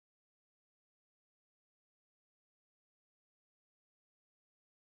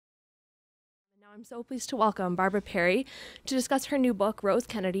I'm so pleased to welcome Barbara Perry to discuss her new book, Prose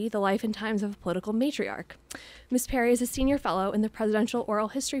Kennedy, The Life and Times of a Political Matriarch. Ms. Perry is a senior fellow in the Presidential Oral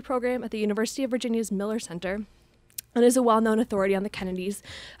History Program at the University of Virginia's Miller Center and is a well-known authority on the Kennedys,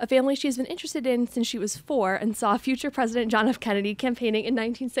 a family she has been interested in since she was 4 and saw future President John F. Kennedy campaigning in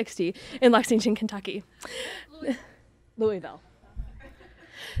 1960 in Lexington, Kentucky. Louisville.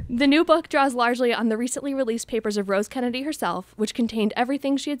 The new book draws largely on the recently released papers of Prose Kennedy herself, which contained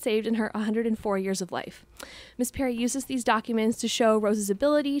everything she had saved in her 104 years of life. Ms. Perry uses these documents to show Rose's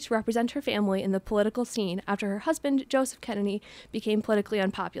ability to represent her family in the political scene after her husband, Joseph Kennedy, became politically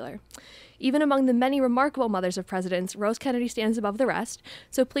unpopular. Even among the many remarkable mothers of presidents, Prose Kennedy stands above the rest,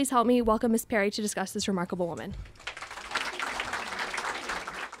 so please help me welcome Ms. Perry to discuss this remarkable woman.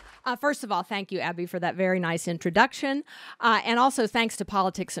 First of all, thank you, Abby, for that very nice introduction. And also thanks to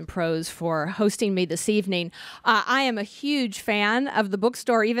Politics and Prose for hosting me this evening. I am a huge fan of the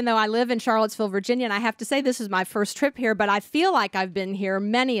bookstore, even though I live in Charlottesville, Virginia. And I have to say this is my first trip here, but I feel like I've been here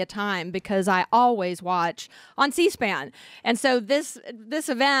many a time because I always watch on C-SPAN. And so this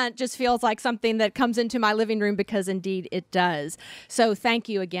event just feels like something that comes into my living room because indeed it does. So thank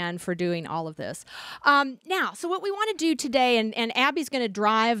you again for doing all of this. Now, so what we want to do today, and Abby's going to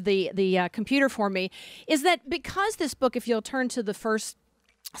drive the computer for me, is that because this book, if you'll turn to the first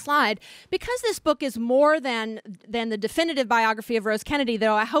slide, because this book is more than the definitive biography of Prose Kennedy,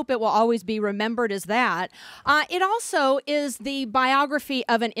 though I hope it will always be remembered as that, it also is the biography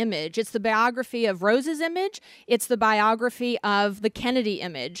of an image. It's the biography of Rose's image. It's the biography of the Kennedy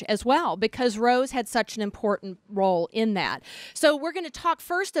image as well, because Rose had such an important role in that. So we're going to talk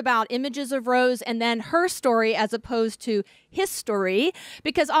first about images of Rose and then her story as opposed to history,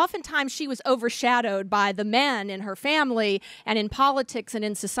 because oftentimes she was overshadowed by the men in her family and in politics and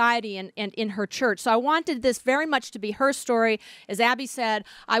in society and in her church. So I wanted this very much to be her story. As Abby said,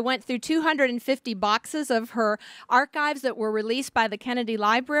 I went through 250 boxes of her archives that were released by the Kennedy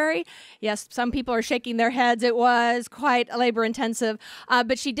Library. Yes, some people are shaking their heads. It was quite labor intensive,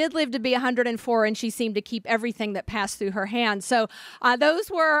 but she did live to be 104, and she seemed to keep everything that passed through her hands. So those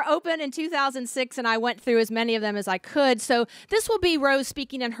were open in 2006, and I went through as many of them as I could. So this will be Rose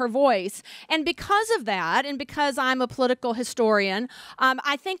speaking in her voice. And because of that, and because I'm a political historian,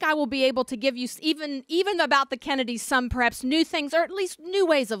 I think I will be able to give you, even about the Kennedys, some perhaps new things, or at least new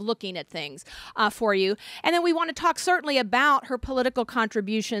ways of looking at things for you. And then we want to talk certainly about her political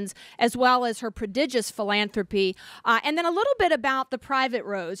contributions as well as her prodigious philanthropy. And then a little bit about the private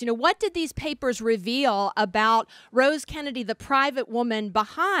Rose. You know, what did these papers reveal about Prose Kennedy, the private woman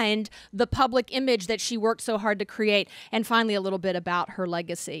behind the public image that she worked so hard to create? And finally, a little bit about her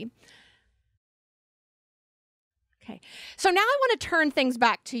legacy. Okay, so now I want to turn things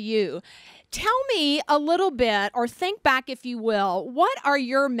back to you. Tell me a little bit, or think back, if you will, what are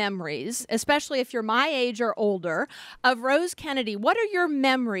your memories, especially if you're my age or older, of Prose Kennedy? What are your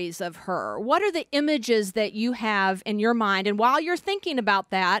memories of her? What are the images that you have in your mind? And while you're thinking about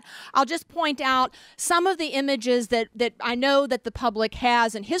that, I'll just point out some of the images that I know that the public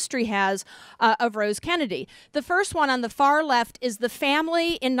has and history has of Prose Kennedy. The first one on the far left is the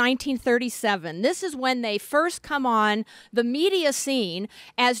family in 1937. This is when they first come on the media scene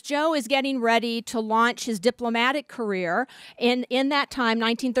as Joe is getting ready to launch his diplomatic career. In that time,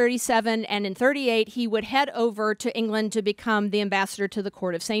 1937, and in 38, he would head over to England to become the ambassador to the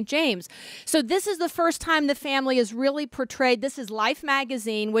court of St. James. So this is the first time the family is really portrayed. This is Life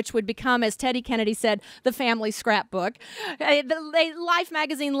magazine, which would become, as Teddy Kennedy said, the family scrapbook. Life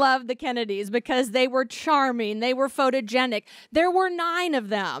magazine loved the Kennedys because they were charming, they were photogenic. There were 9 of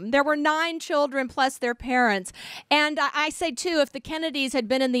them. There were 9 children plus their parents. And I say, too, if the Kennedys had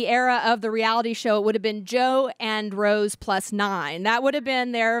been in the era of the reality show, it would have been Joe and Rose plus 9. That would have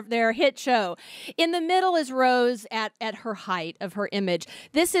been their hit show. In the middle is Rose at her height of her image.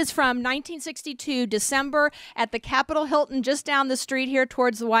 This is from 1962, December, at the Capitol Hilton, just down the street here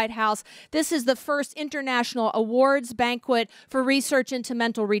towards the White House. This is the first international awards banquet for research into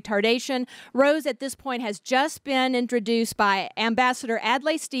mental retardation. Rose, at this point, has just been introduced by Ambassador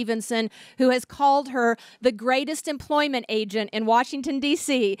Adlai Stevenson, who has called her the greatest employment agent in Washington,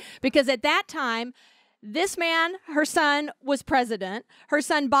 D.C., because at that time, this man, her son, was president. Her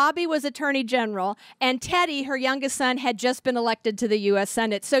son, Bobby, was attorney general. And Teddy, her youngest son, had just been elected to the U.S.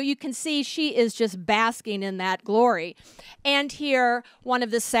 Senate. So you can see she is just basking in that glory. And here, one of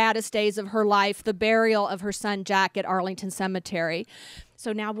the saddest days of her life, the burial of her son, Jack, at Arlington Cemetery.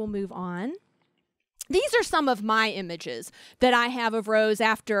 So now we'll move on. These are some of my images that I have of Rose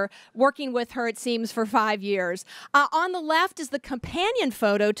after working with her, it seems, for 5 years. On the left is the companion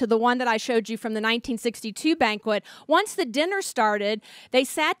photo to the one that I showed you from the 1962 banquet. Once the dinner started, they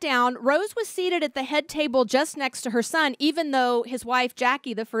sat down. Rose was seated at the head table just next to her son, even though his wife,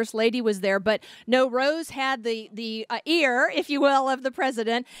 Jackie, the first lady, was there. But no, Rose had the ear, if you will, of the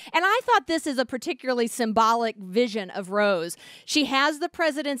president. And I thought this is a particularly symbolic vision of Rose. She has the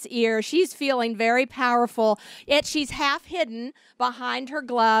president's ear. She's feeling very powerful, yet she's half hidden behind her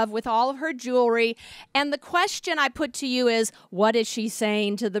glove with all of her jewelry. And the question I put to you is, what is she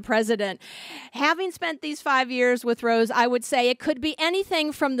saying to the president? Having spent these 5 years with Rose, I would say it could be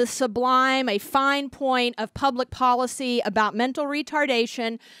anything from the sublime, a fine point of public policy about mental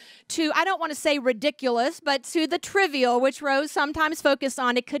retardation, to, I don't want to say ridiculous, but to the trivial, which Rose sometimes focused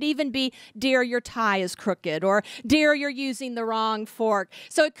on. It could even be, dear, your tie is crooked, or dear, you're using the wrong fork.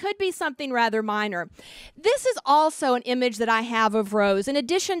 So it could be something rather minor. This is also an image that I have of Rose. In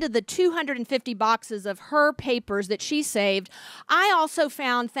addition to the 250 boxes of her papers that she saved, I also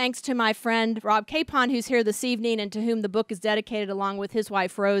found, thanks to my friend Rob Capon, who's here this evening and to whom the book is dedicated along with his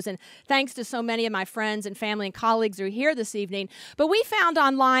wife Rose, and thanks to so many of my friends and family and colleagues who are here this evening, but we found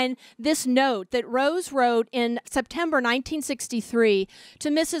online this note that Rose wrote in September 1963 to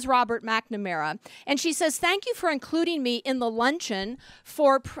Mrs. Robert McNamara. And she says, "Thank you for including me in the luncheon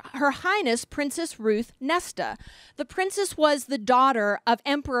for Her Highness Princess Ruth Nesta." The princess was the daughter of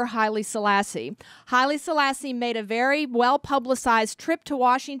Emperor Haile Selassie. Haile Selassie made a very well-publicized trip to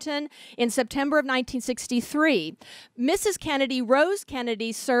Washington in September of 1963. Mrs. Kennedy, Rose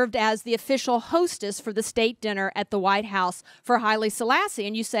Kennedy, served as the official hostess for the state dinner at the White House for Haile Selassie.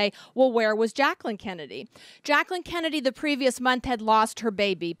 And you say, well, where was Jacqueline Kennedy? Jacqueline Kennedy the previous month had lost her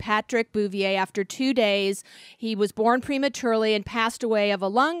baby, Patrick Bouvier, after 2 days. He was born prematurely and passed away of a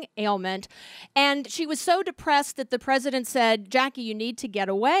lung ailment. And she was so depressed that the president said, "Jackie, you need to get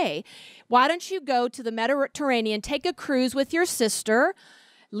away. Why don't you go to the Mediterranean, take a cruise with your sister,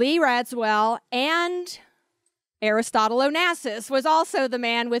 Lee Radswell, and Aristotle Onassis was also the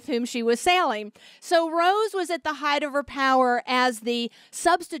man with whom she was sailing." So Rose was at the height of her power as the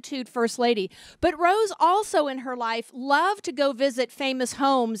substitute first lady. But Rose also in her life loved to go visit famous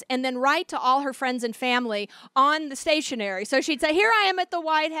homes and then write to all her friends and family on the stationery. So she'd say, here I am at the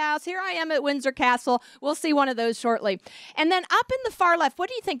White House, here I am at Windsor Castle. We'll see one of those shortly. And then up in the far left, what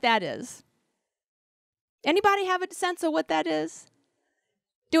do you think that is? Anybody have a sense of what that is?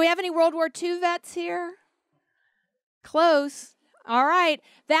 Do we have any World War II vets here? Close. All right.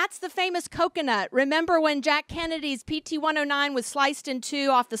 That's the famous coconut. Remember when Jack Kennedy's PT-109 was sliced in two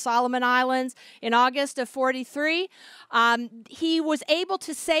off the Solomon Islands in August of 43? He was able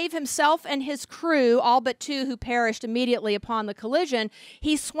to save himself and his crew, all but two who perished immediately upon the collision.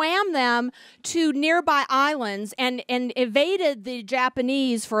 He swam them to nearby islands and evaded the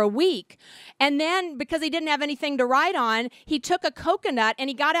Japanese for a week. And then, because he didn't have anything to write on, he took a coconut and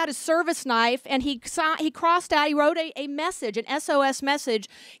he got out his service knife and he crossed out, he wrote a message, an SOS message,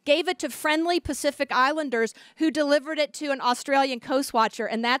 gave it to friendly Pacific Islanders who delivered it to an Australian coast watcher,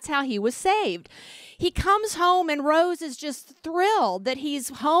 and that's how he was saved. He comes home, and Rose is just thrilled that he's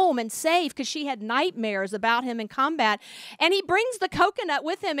home and safe because she had nightmares about him in combat. And he brings the coconut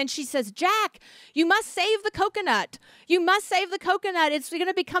with him, and she says, "Jack, you must save the coconut. You must save the coconut. It's going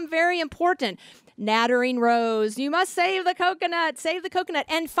to become very important." Nattering Rose, "You must save the coconut, save the coconut."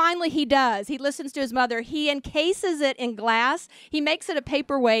 And finally he does. He listens to his mother. He encases it in glass. He makes it a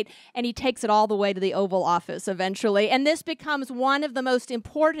paperweight, and he takes it all the way to the Oval Office eventually. And this becomes one of the most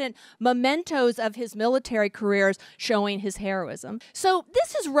important mementos of his military careers, showing his heroism. So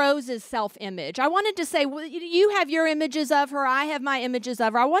this is Rose's self-image. I wanted to say, well, you have your images of her. I have my images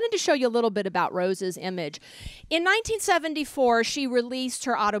of her. I wanted to show you a little bit about Rose's image. In 1974, she released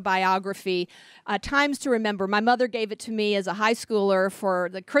her autobiography, Times to Remember. My mother gave it to me as a high schooler for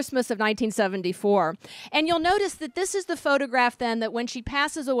the Christmas of 1974. And you'll notice that this is the photograph then that when she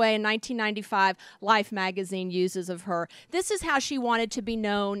passes away in 1995, Life magazine uses of her. This is how she wanted to be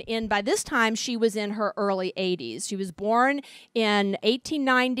known by this time, she was in her early 80s. She was born in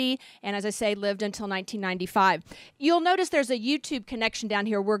 1890, and as I say, lived until 1995. You'll notice there's a YouTube connection down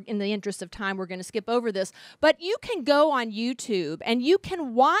here. In the interest of time, we're going to skip over this. But you can go on YouTube, and you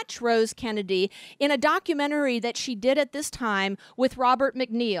can watch Rose Kennedy in a documentary that she did at this time with Robert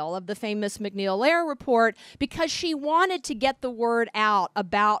McNeil of the famous McNeil-Lehrer Report, because she wanted to get the word out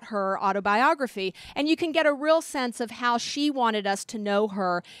about her autobiography. And you can get a real sense of how she wanted us to know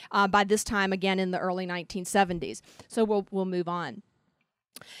her by this time, again, in the early 1970s. So we'll move on.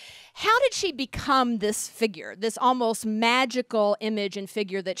 How did she become this figure, this almost magical image and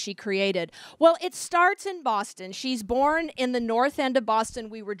figure that she created? Well, it starts in Boston. She's born in the North End of Boston.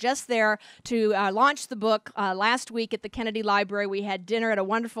 We were just there to launch the book last week at the Kennedy Library. We had dinner at a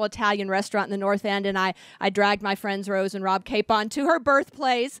wonderful Italian restaurant in the North End, and I dragged my friends Rose and Rob Capon to her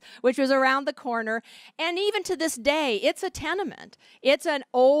birthplace, which was around the corner. And even to this day, it's a tenement. It's an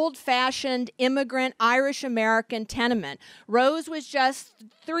old-fashioned immigrant Irish-American tenement. Rose was just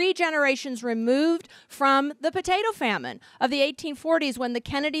 3 generations removed from the potato famine of the 1840s when the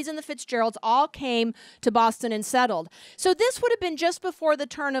Kennedys and the Fitzgeralds all came to Boston and settled. So this would have been just before the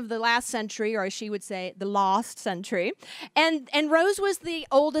turn of the last century, or as she would say, the lost century. And Rose was the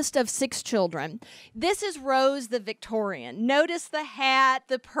oldest of 6 children. This is Rose the Victorian. Notice the hat,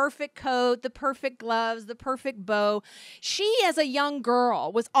 the perfect coat, the perfect gloves, the perfect bow. She, as a young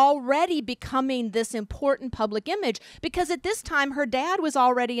girl, was already becoming this important public image because at this time her dad was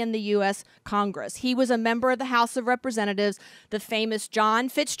already in the U.S. Congress. He was a member of the House of Representatives, the famous John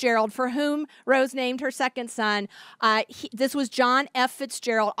Fitzgerald, for whom Rose named her second son. This was John F.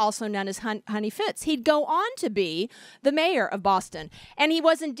 Fitzgerald, also known as Honey Fitz. He'd go on to be the mayor of Boston. And he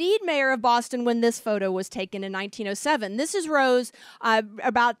was indeed mayor of Boston when this photo was taken in 1907. This is Rose,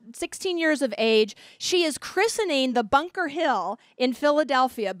 about 16 years of age. She is christening the Bunker Hill in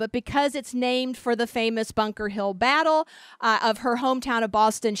Philadelphia, but because it's named for the famous Bunker Hill battle of her hometown of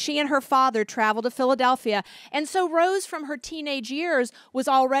Boston, she and her father traveled to Philadelphia. And so Rose, from her teenage years, was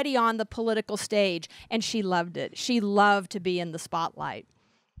already on the political stage, and she loved it. She loved to be in the spotlight.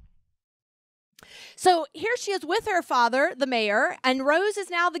 So here she is with her father, the mayor, and Rose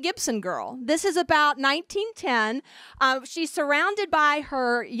is now the Gibson girl. This is about 1910. She's surrounded by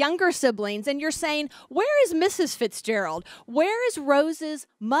her younger siblings, and you're saying, where is Mrs. Fitzgerald? Where is Rose's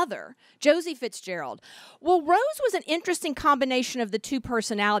mother, Josie Fitzgerald? Well, Rose was an interesting combination of the 2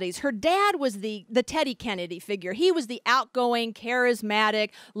 personalities. Her dad was the Teddy Kennedy figure. He was the outgoing,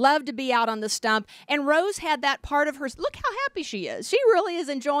 charismatic, loved to be out on the stump, and Rose had that part of her. Look how happy she is. She really is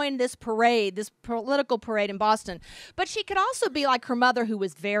enjoying this parade, this political parade in Boston. But she could also be like her mother, who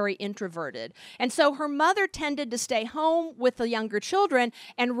was very introverted. And so her mother tended to stay home with the younger children,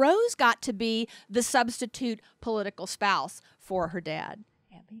 and Rose got to be the substitute political spouse for her dad.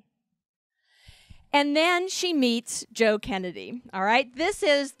 Abby? And then she meets Joe Kennedy, all right? This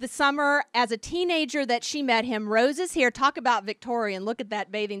is the summer as a teenager that she met him. Rose is here. Talk about Victorian. Look at that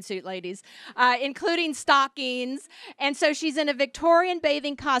bathing suit, ladies, including stockings. And so she's in a Victorian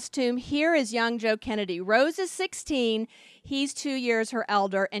bathing costume. Here is young Joe Kennedy. Rose is 16. He's 2 years her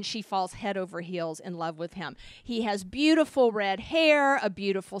elder, and she falls head over heels in love with him. He has beautiful red hair, a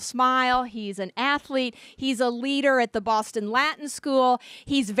beautiful smile. He's an athlete. He's a leader at the Boston Latin School.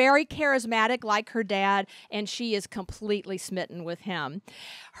 He's very charismatic like her dad, and she is completely smitten with him.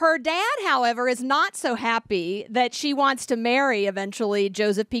 Her dad, however, is not so happy that she wants to marry eventually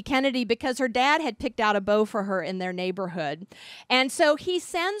Joseph P. Kennedy because her dad had picked out a beau for her in their neighborhood. And so he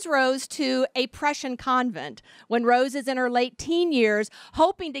sends Rose to a Prussian convent when Rose is in her late teen years,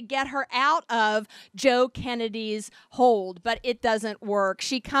 hoping to get her out of Joe Kennedy's hold, but it doesn't work.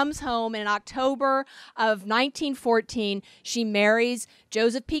 She comes home in October of 1914. She marries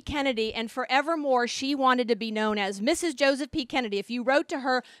Joseph P. Kennedy, and forevermore she wanted to be known as Mrs. Joseph P. Kennedy. If you wrote to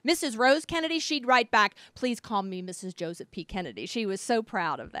her Mrs. Rose Kennedy, she'd write back, "Please call me Mrs. Joseph P. Kennedy." She was so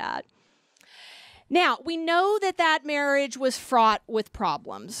proud of that. Now, we know that that marriage was fraught with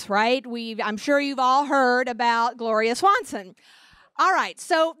problems, right? I'm sure you've all heard about Gloria Swanson. All right,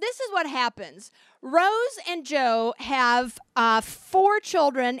 so this is what happens. Rose and Joe have 4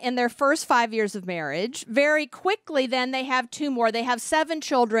 children in their first 5 years of marriage. Very quickly, then, they have 2 more. They have 7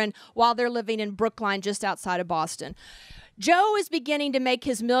 children while they're living in Brookline, just outside of Boston. Joe is beginning to make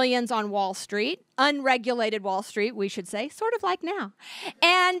his millions on Wall Street, unregulated Wall Street, we should say, sort of like now.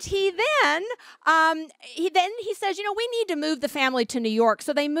 And he then says, you know, we need to move the family to New York.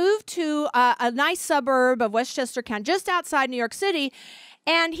 So they move to a nice suburb of Westchester County, just outside New York City.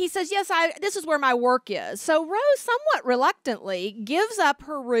 And he says, yes, this is where my work is. So Rose, somewhat reluctantly, gives up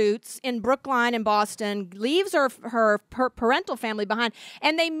her roots in Brookline and Boston, leaves her parental family behind,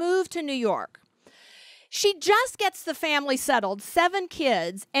 and they move to New York. She just gets the family settled, 7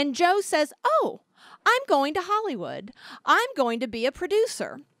 kids, and Joe says, oh, I'm going to Hollywood. I'm going to be a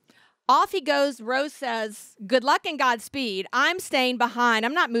producer. Off he goes. Rose says, good luck and Godspeed. I'm staying behind.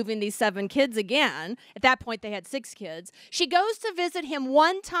 I'm not moving these 7 kids again. At that point, they had 6 kids. She goes to visit him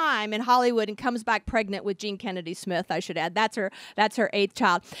one time in Hollywood and comes back pregnant with Jean Kennedy Smith, I should add. That's her 8th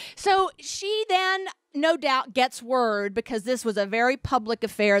child. So she then, no doubt, gets word, because this was a very public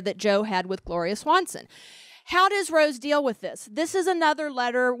affair that Joe had with Gloria Swanson. How does Rose deal with this? This is another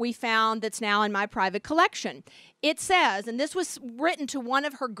letter we found that's now in my private collection. It says, and this was written to one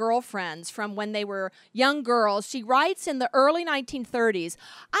of her girlfriends from when they were young girls. She writes in the early 1930s,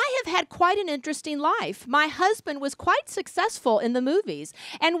 I have had quite an interesting life. My husband was quite successful in the movies,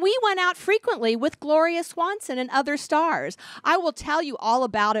 and we went out frequently with Gloria Swanson and other stars. I will tell you all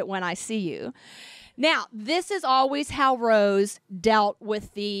about it when I see you. Now, this is always how Rose dealt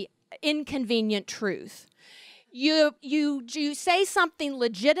with the inconvenient truth. You say something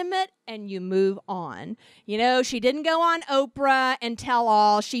legitimate and you move on. You know, she didn't go on Oprah and tell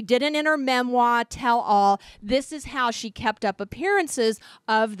all. She didn't in her memoir tell all. This is how she kept up appearances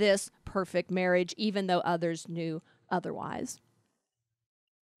of this perfect marriage, even though others knew otherwise.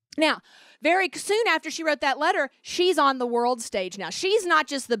 Now, very soon after she wrote that letter, she's on the world stage now. She's not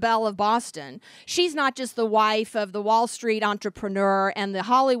just the belle of Boston. She's not just the wife of the Wall Street entrepreneur and the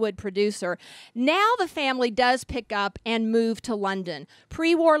Hollywood producer. Now the family does pick up and move to London.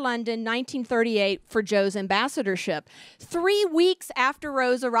 Pre-war London, 1938, for Jo's ambassadorship. 3 weeks after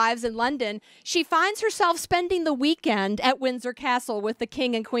Rose arrives in London, she finds herself spending the weekend at Windsor Castle with the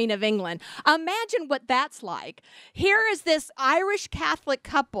King and Queen of England. Imagine what that's like. Here is this Irish Catholic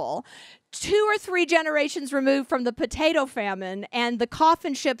couple, 2 or 3 generations removed from the potato famine and the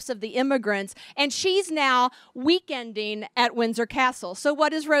coffin ships of the immigrants, and she's now weekending at Windsor Castle. So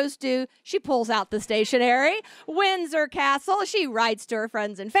what does Rose do? She pulls out the stationery, Windsor Castle. She writes to her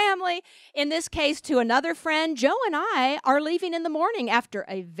friends and family. In this case, to another friend, Jo and I are leaving in the morning after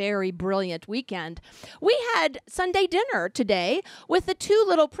a very brilliant weekend. We had Sunday dinner today with the 2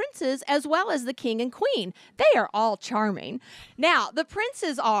 little princes as well as the King and Queen. They are all charming. Now, the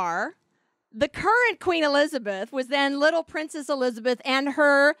princes are... The current Queen Elizabeth was then little Princess Elizabeth and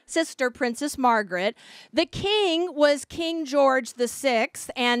her sister, Princess Margaret. The king was King George VI,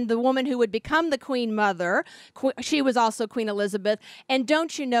 and the woman who would become the Queen Mother, she was also Queen Elizabeth. And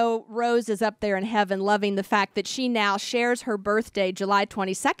don't you know, Rose is up there in heaven loving the fact that she now shares her birthday, July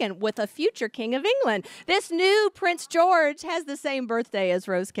 22nd, with a future King of England. This new Prince George has the same birthday as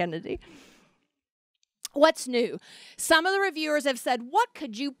Rose Kennedy. What's new? Some of the reviewers have said, what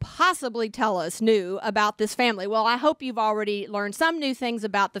could you possibly tell us new about this family? Well, I hope you've already learned some new things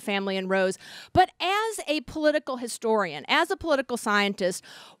about the family and Rose. But as a political historian, as a political scientist,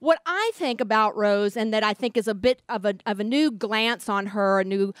 what I think about Rose, and that I think is a bit of a new glance on her, a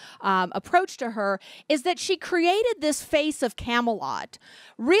new approach to her, is that she created this face of Camelot,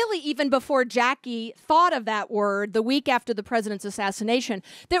 really even before Jackie thought of that word the week after the president's assassination,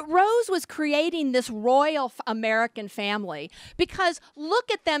 that Rose was creating this royal American family, because look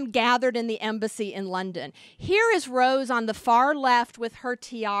at them gathered in the embassy in London. Here is Rose on the far left with her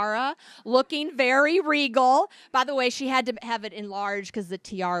tiara, looking very regal. By the way, she had to have it enlarged because the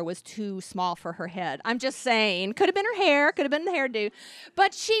tiara was too small for her head. I'm just saying, could have been her hair, could have been the hairdo.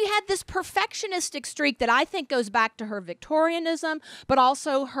 But she had this perfectionistic streak that I think goes back to her Victorianism, but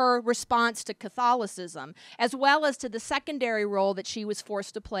also her response to Catholicism, as well as to the secondary role that she was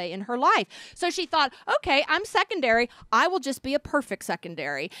forced to play in her life. So she thought, okay, I'm secondary. I will just be a perfect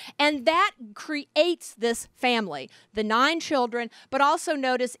secondary. And that creates this family, the 9 children, but also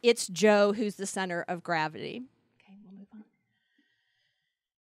notice it's Jo who's the center of gravity. Okay, we'll move on.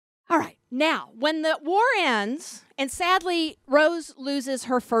 All right, now, when the war ends, and sadly, Rose loses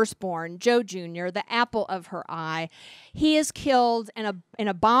her firstborn, Jo Jr., the apple of her eye. He is killed in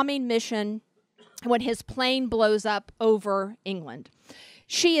a bombing mission when his plane blows up over England.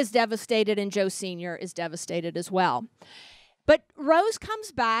 She is devastated, and Jo Sr. is devastated as well. But Rose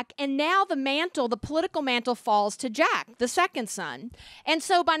comes back, and now the mantle, the political mantle, falls to Jack, the second son. And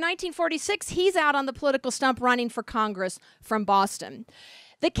so by 1946, he's out on the political stump running for Congress from Boston.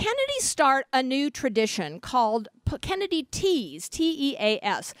 The Kennedys start a new tradition called Kennedy Teas,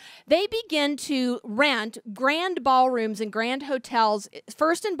 T-E-A-S. They begin to rent grand ballrooms and grand hotels,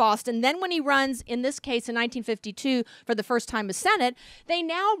 first in Boston, then when he runs, in this case in 1952, for the first time as Senate, they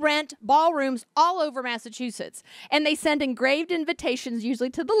now rent ballrooms all over Massachusetts. And they send engraved invitations,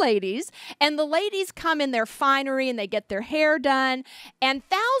 usually to the ladies, and the ladies come in their finery and they get their hair done, and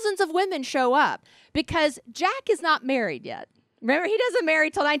thousands of women show up because Jack is not married yet. Remember, he doesn't marry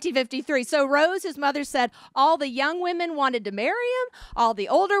till 1953. So Rose, his mother, said all the young women wanted to marry him, all the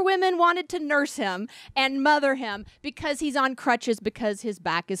older women wanted to nurse him and mother him because he's on crutches because his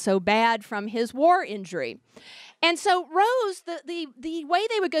back is so bad from his war injury. And so Rose, the way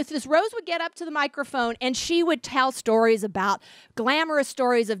they would go through this, Rose would get up to the microphone and she would tell stories about glamorous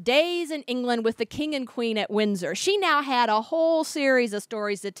stories of days in England with the king and queen at Windsor. She now had a whole series of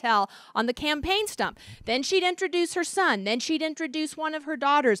stories to tell on the campaign stump. Then she'd introduce her son. Then she'd introduce one of her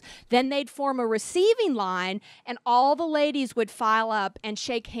daughters. Then they'd form a receiving line and all the ladies would file up and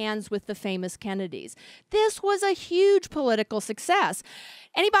shake hands with the famous Kennedys. This was a huge political success.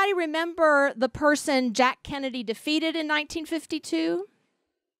 Anybody remember the person Jack Kennedy defeated in 1952?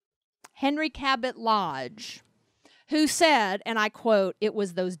 Henry Cabot Lodge, who said, and I quote, "It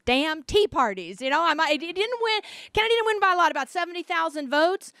was those damn tea parties." You know, he didn't win. Kennedy didn't win by a lot, about 70,000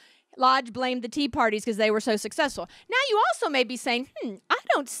 votes. Lodge blamed the tea parties because they were so successful. Now you also may be saying, I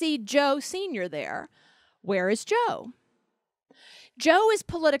don't see Joe Sr. there. Where is Joe? Joe is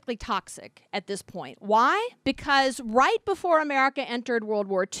politically toxic at this point. Why? Because right before America entered World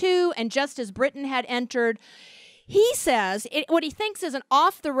War II, and just as Britain had entered, he says, what he thinks is an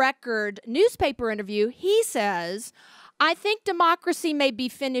off-the-record newspaper interview, he says, "I think democracy may be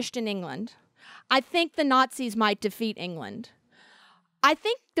finished in England. I think the Nazis might defeat England. I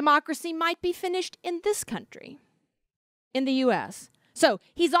think democracy might be finished in this country, in the U.S." So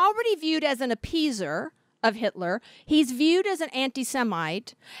he's already viewed as an appeaser of Hitler. He's viewed as an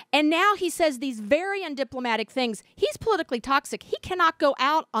anti-Semite. And now he says these very undiplomatic things. He's politically toxic. He cannot go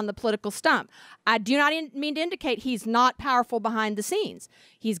out on the political stump. I do not mean to indicate he's not powerful behind the scenes.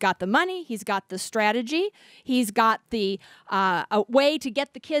 He's got the money. He's got the strategy. He's got the a way to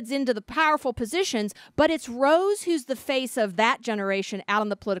get the kids into the powerful positions. But it's Rose who's the face of that generation out on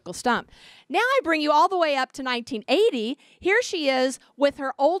the political stump. Now I bring you all the way up to 1980. Here she is with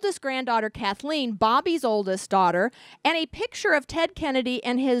her oldest granddaughter, Kathleen, Bobby's oldest daughter, and a picture of Ted Kennedy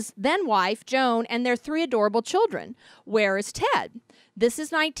and his then wife, Joan, and their 3 adorable children. Where is Ted? This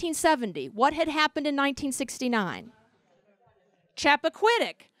is 1970. What had happened in 1969?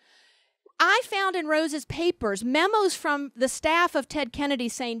 Chappaquiddick. I found in Rose's papers memos from the staff of Ted Kennedy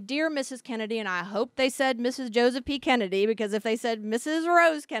saying, "Dear Mrs. Kennedy," and I hope they said Mrs. Joseph P. Kennedy, because if they said Mrs.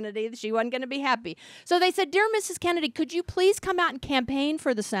 Rose Kennedy, she wasn't going to be happy. So they said, "Dear Mrs. Kennedy, could you please come out and campaign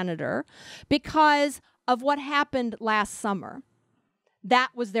for the senator because of what happened last summer?" That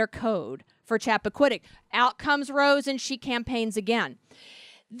was their code for Chappaquiddick. Out comes Rose and she campaigns again.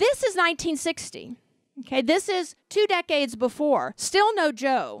 This is 1960. Okay, this is 2 decades before. Still no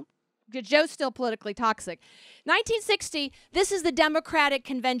Joe. Joe's still politically toxic. 1960, this is the Democratic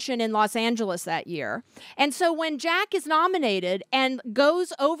Convention in Los Angeles that year. And so when Jack is nominated and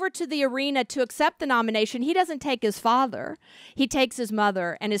goes over to the arena to accept the nomination, he doesn't take his father. He takes his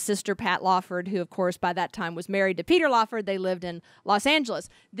mother and his sister, Pat Lawford, who, of course, by that time was married to Peter Lawford. They lived in Los Angeles.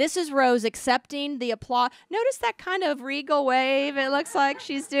 This is Rose accepting the applause. Notice that kind of regal wave it looks like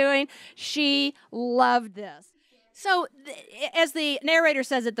she's doing. She loved this. So, as the narrator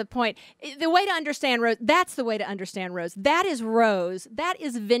says at the point, the way to understand Rose, that's the way to understand Rose. That is Rose. That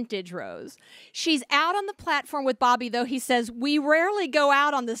is vintage Rose. She's out on the platform with Bobby, though he says, we rarely go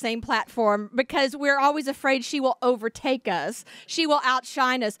out on the same platform because we're always afraid she will overtake us. She will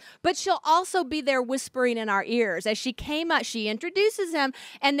outshine us. But she'll also be there whispering in our ears. As she came up, she introduces him,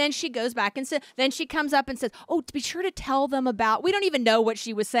 and then she goes back and says, then she comes up and says, oh, be sure to tell them about, we don't even know what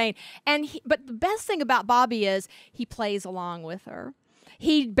she was saying. But the best thing about Bobby is, he plays along with her.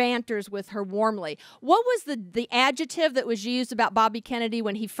 He banters with her warmly. What was the adjective that was used about Bobby Kennedy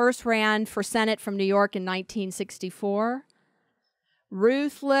when he first ran for Senate from New York in 1964?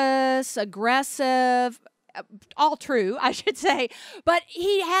 Ruthless, aggressive, all true, I should say. But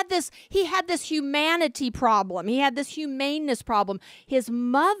he had this humanity problem. He had this humaneness problem. His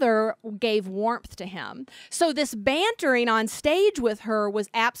mother gave warmth to him. So this bantering on stage with her was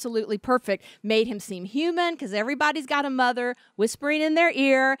absolutely perfect. Made him seem human because everybody's got a mother whispering in their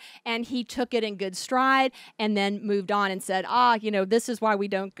ear, and he took it in good stride and then moved on and said, this is why we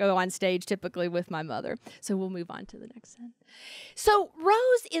don't go on stage typically with my mother. So we'll move on to the next sentence. So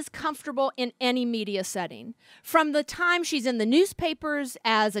Rose is comfortable in any media setting. From the time she's in the newspapers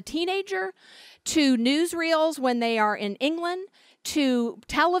as a teenager, to newsreels when they are in England, to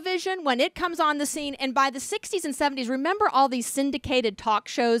television when it comes on the scene. And by the 60s and 70s, remember all these syndicated talk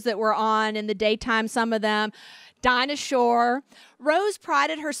shows that were on in the daytime, some of them, Dinah Shore. Rose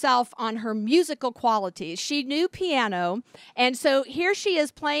prided herself on her musical qualities. She knew piano, and so here she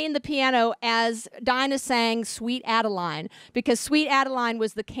is playing the piano as Dinah sang Sweet Adeline, because Sweet Adeline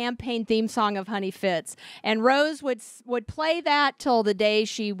was the campaign theme song of Honey Fitz. And Rose would play that till the day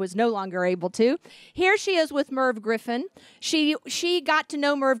she was no longer able to. Here she is with Merv Griffin. She got to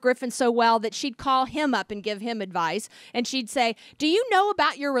know Merv Griffin so well that she'd call him up and give him advice, and she'd say, do you know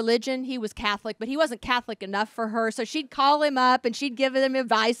about your religion? He was Catholic, but he wasn't Catholic enough for her. So she'd call him up and she'd give him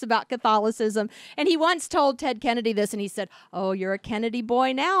advice about Catholicism. And he once told Ted Kennedy this, and he said, "Oh, you're a Kennedy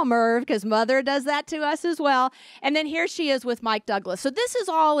boy now, Merv, because Mother does that to us as well." And then here she is with Mike Douglas. So this is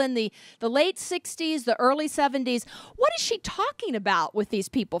all in the late 60s, the early 70s. What is she talking about with these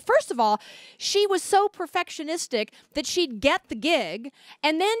people? First of all, she was so perfectionistic that she'd get the gig,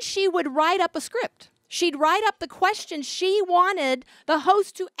 and then she would write up a script. She'd write up the questions she wanted the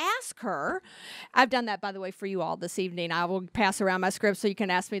host to ask her. I've done that, by the way, for you all this evening. I will pass around my script so you can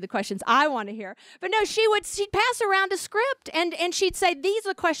ask me the questions I want to hear. But no, she'd pass around a script, and she'd say, these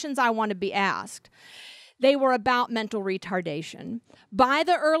are the questions I want to be asked. They were about mental retardation. By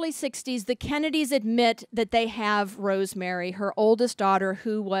the early 60s, the Kennedys admit that they have Rosemary, her oldest daughter,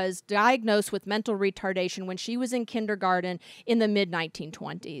 who was diagnosed with mental retardation when she was in kindergarten in the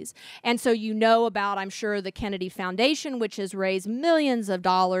mid-1920s. And so you know about, I'm sure, the Kennedy Foundation, which has raised millions of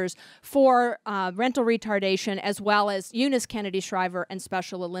dollars for mental retardation, as well as Eunice Kennedy Shriver and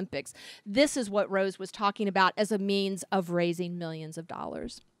Special Olympics. This is what Rose was talking about as a means of raising millions of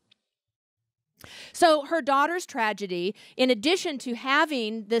dollars. So her daughter's tragedy, in addition to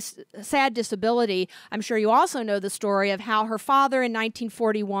having this sad disability, I'm sure you also know the story of how her father in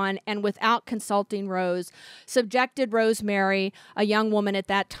 1941, and without consulting Rose, subjected Rosemary, a young woman at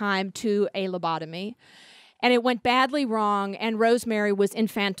that time, to a lobotomy. And it went badly wrong, and Rosemary was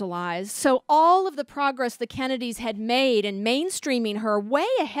infantilized. So all of the progress the Kennedys had made in mainstreaming her, way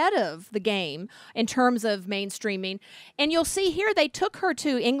ahead of the game in terms of mainstreaming. And you'll see here they took her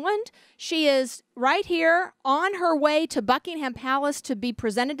to England. She is right here on her way to Buckingham Palace to be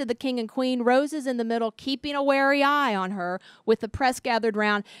presented to the King and Queen. Rose is in the middle, keeping a wary eye on her with the press gathered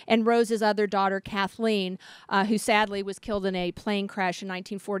round, and Rose's other daughter, Kathleen, who sadly was killed in a plane crash in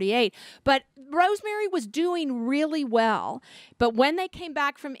 1948. But Rosemary was doing really well. But when they came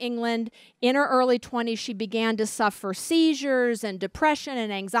back from England in her early 20s, she began to suffer seizures and depression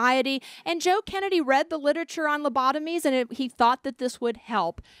and anxiety. And Joe Kennedy read the literature on lobotomies, and he thought that this would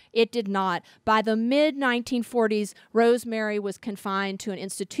help. It did not. By the mid-1940s, Rosemary was confined to an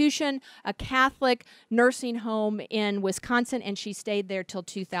institution, a Catholic nursing home in Wisconsin, and she stayed there till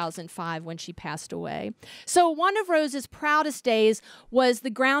 2005 when she passed away. So one of Rose's proudest days was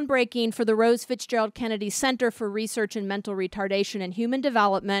the groundbreaking for the Prose Fitzgerald Kennedy Center for Research in Mental Retardation and Human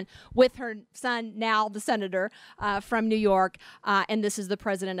Development with her son, now the senator from New York, and this is the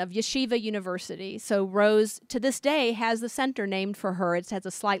president of Yeshiva University. So Rose, to this day, has the center named for her. It has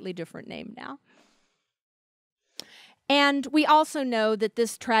a slightly different name now. And we also know that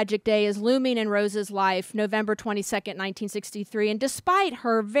this tragic day is looming in Rose's life, November 22nd, 1963. And despite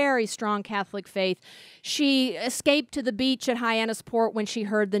her very strong Catholic faith, she escaped to the beach at Hyannisport when she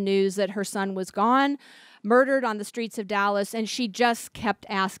heard the news that her son was gone, murdered on the streets of Dallas, and she just kept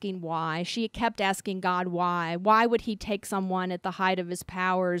asking why. She kept asking God why. Why would he take someone at the height of his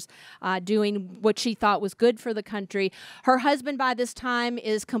powers doing what she thought was good for the country? Her husband by this time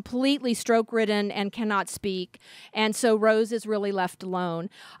is completely stroke-ridden and cannot speak, and so Rose is really left alone.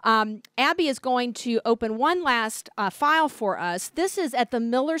 Abby is going to open one last file for us. This is at the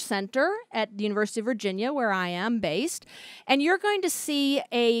Miller Center at the University of Virginia, where I am based, and you're going to see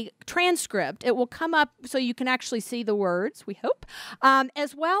a transcript. It will come up so you can actually see the words, we hope,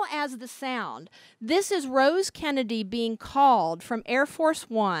 as well as the sound. This is Rose Kennedy being called from Air Force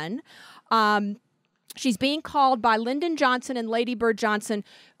One. She's being called by Lyndon Johnson and Lady Bird Johnson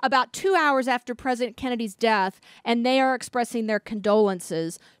about 2 hours after President Kennedy's death, and they are expressing their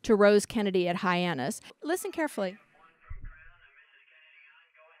condolences to Rose Kennedy at Hyannis. Listen carefully.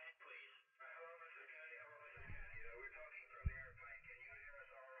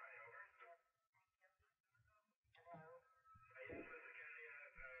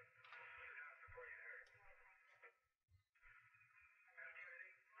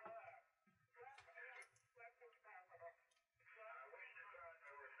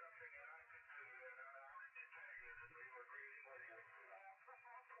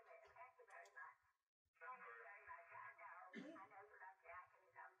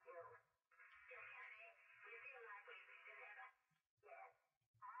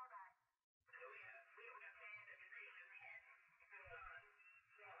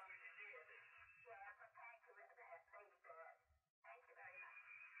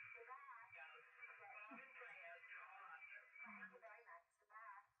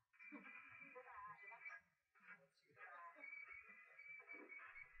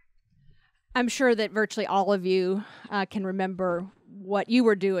 I'm sure that virtually all of you can remember what you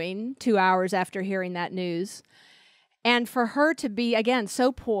were doing 2 hours after hearing that news. And for her to be, again,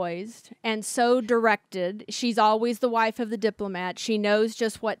 so poised and so directed, she's always the wife of the diplomat. She knows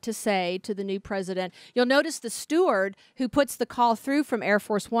just what to say to the new president. You'll notice the steward who puts the call through from Air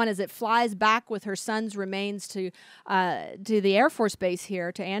Force One as it flies back with her son's remains to the Air Force Base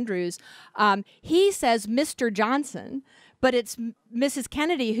here, to Andrews. He says, Mr. Johnson, but it's Mrs.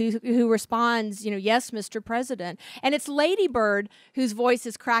 Kennedy who responds, yes, Mr. President. And it's Lady Bird whose voice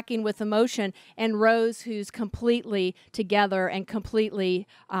is cracking with emotion, and Rose who's completely together and completely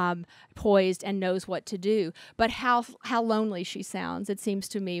poised and knows what to do. But how lonely she sounds, it seems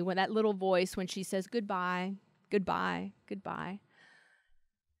to me, when that little voice when she says goodbye, goodbye, goodbye.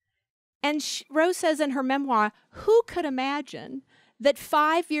 And Rose says in her memoir, who could imagine that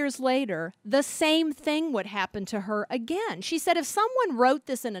 5 years later, the same thing would happen to her again? She said if someone wrote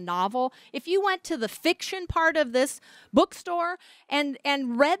this in a novel, if you went to the fiction part of this bookstore and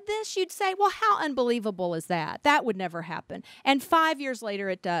read this, you'd say, well, how unbelievable is that? That would never happen. And 5 years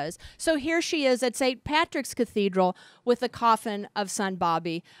later, it does. So here she is at St. Patrick's Cathedral with the coffin of son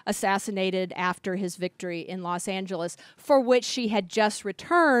Bobby, assassinated after his victory in Los Angeles, for which she had just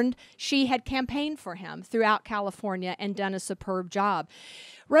returned. She had campaigned for him throughout California and done a superb job.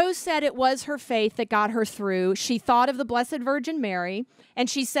 Rose said it was her faith that got her through. She thought of the Blessed Virgin Mary, and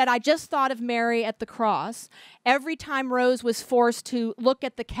she said, I just thought of Mary at the cross. Every time Rose was forced to look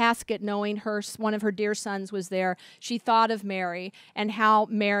at the casket knowing one of her dear sons was there, she thought of Mary and how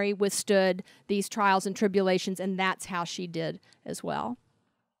Mary withstood these trials and tribulations, and that's how she did as well.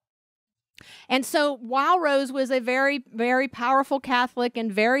 And so while Rose was a very, very powerful Catholic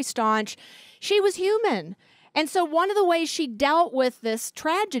and very staunch, she was human. And so one of the ways she dealt with this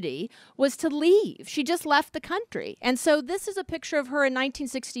tragedy was to leave. She just left the country. And so this is a picture of her in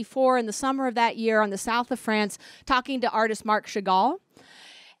 1964 in the summer of that year on the south of France talking to artist Marc Chagall.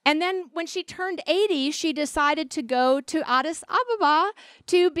 And then when she turned 80, she decided to go to Addis Ababa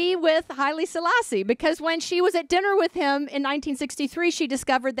to be with Haile Selassie, because when she was at dinner with him in 1963, she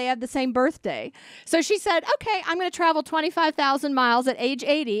discovered they had the same birthday. So she said, okay, I'm going to travel 25,000 miles at age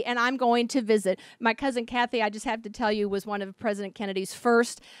 80, and I'm going to visit. My cousin Kathy, I just have to tell you, was one of President Kennedy's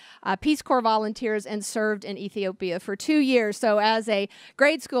first Peace Corps volunteers and served in Ethiopia for 2 years. So as a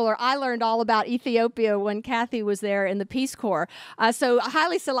grade schooler, I learned all about Ethiopia when Kathy was there in the Peace Corps. So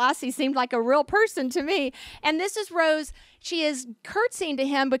Haile Selassie seemed like a real person to me. And this is Rose. She is curtsying to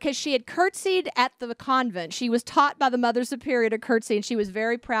him because she had curtsied at the convent. She was taught by the Mother Superior to curtsy, and she was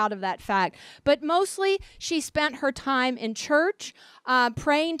very proud of that fact. But mostly, she spent her time in church,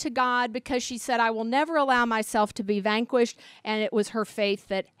 praying to God, because she said, I will never allow myself to be vanquished, and it was her faith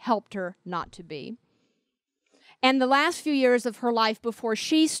that helped her not to be. And the last few years of her life before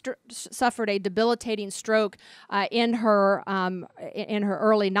she suffered a debilitating stroke in her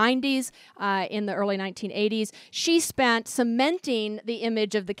early 90s, in the early 1980s, she spent cementing the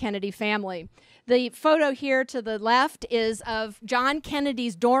image of the Kennedy family. The photo here to the left is of John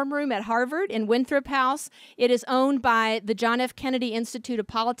Kennedy's dorm room at Harvard in Winthrop House. It is owned by the John F. Kennedy Institute of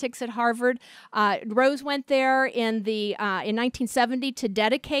Politics at Harvard. Rose went there in 1970 to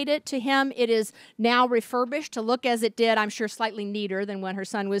dedicate it to him. It is now refurbished to look as it did, I'm sure slightly neater than when her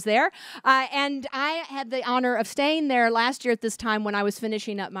son was there. And I had the honor of staying there last year at this time when I was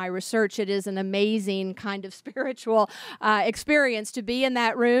finishing up my research. It is an amazing kind of spiritual experience to be in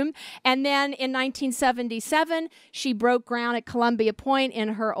that room. And then in 1977, she broke ground at Columbia Point in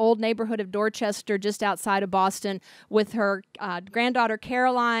her old neighborhood of Dorchester, just outside of Boston, with her granddaughter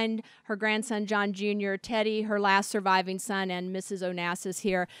Caroline, her grandson John Jr., Teddy, her last surviving son, and Mrs. Onassis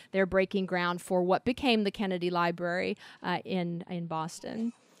here. They're breaking ground for what became the Kennedy Library in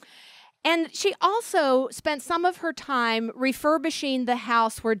Boston. And she also spent some of her time refurbishing the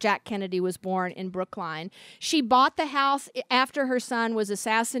house where Jack Kennedy was born in Brookline. She bought the house after her son was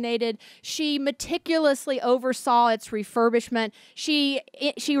assassinated. She meticulously oversaw its refurbishment. She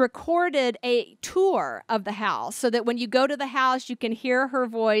recorded a tour of the house so that when you go to the house, you can hear her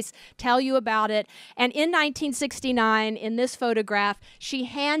voice tell you about it. And in 1969, in this photograph, she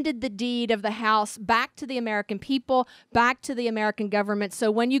handed the deed of the house back to the American people, back to the American government.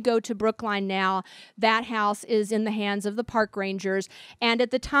 So when you go to Brookline now, that house is in the hands of the park rangers. And at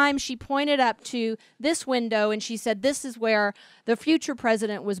the time, she pointed up to this window and she said, this is where the future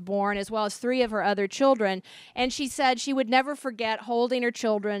president was born, as well as 3 of her other children. And she said she would never forget holding her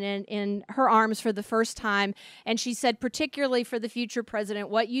children in her arms for the first time. And she said, particularly for the future president,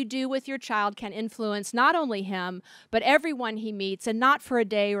 what you do with your child can influence not only him, but everyone he meets, and not for a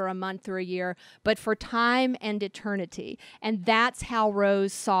day or a month or a year, but for time and eternity. And that's how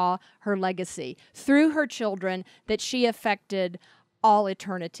Rose saw her legacy, through her children, that she affected all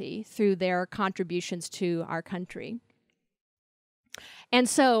eternity through their contributions to our country. And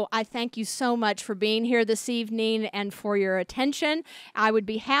so I thank you so much for being here this evening and for your attention. I would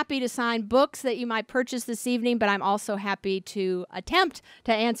be happy to sign books that you might purchase this evening, but I'm also happy to attempt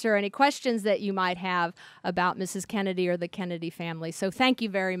to answer any questions that you might have about Mrs. Kennedy or the Kennedy family. So thank you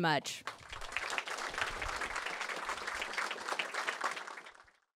very much.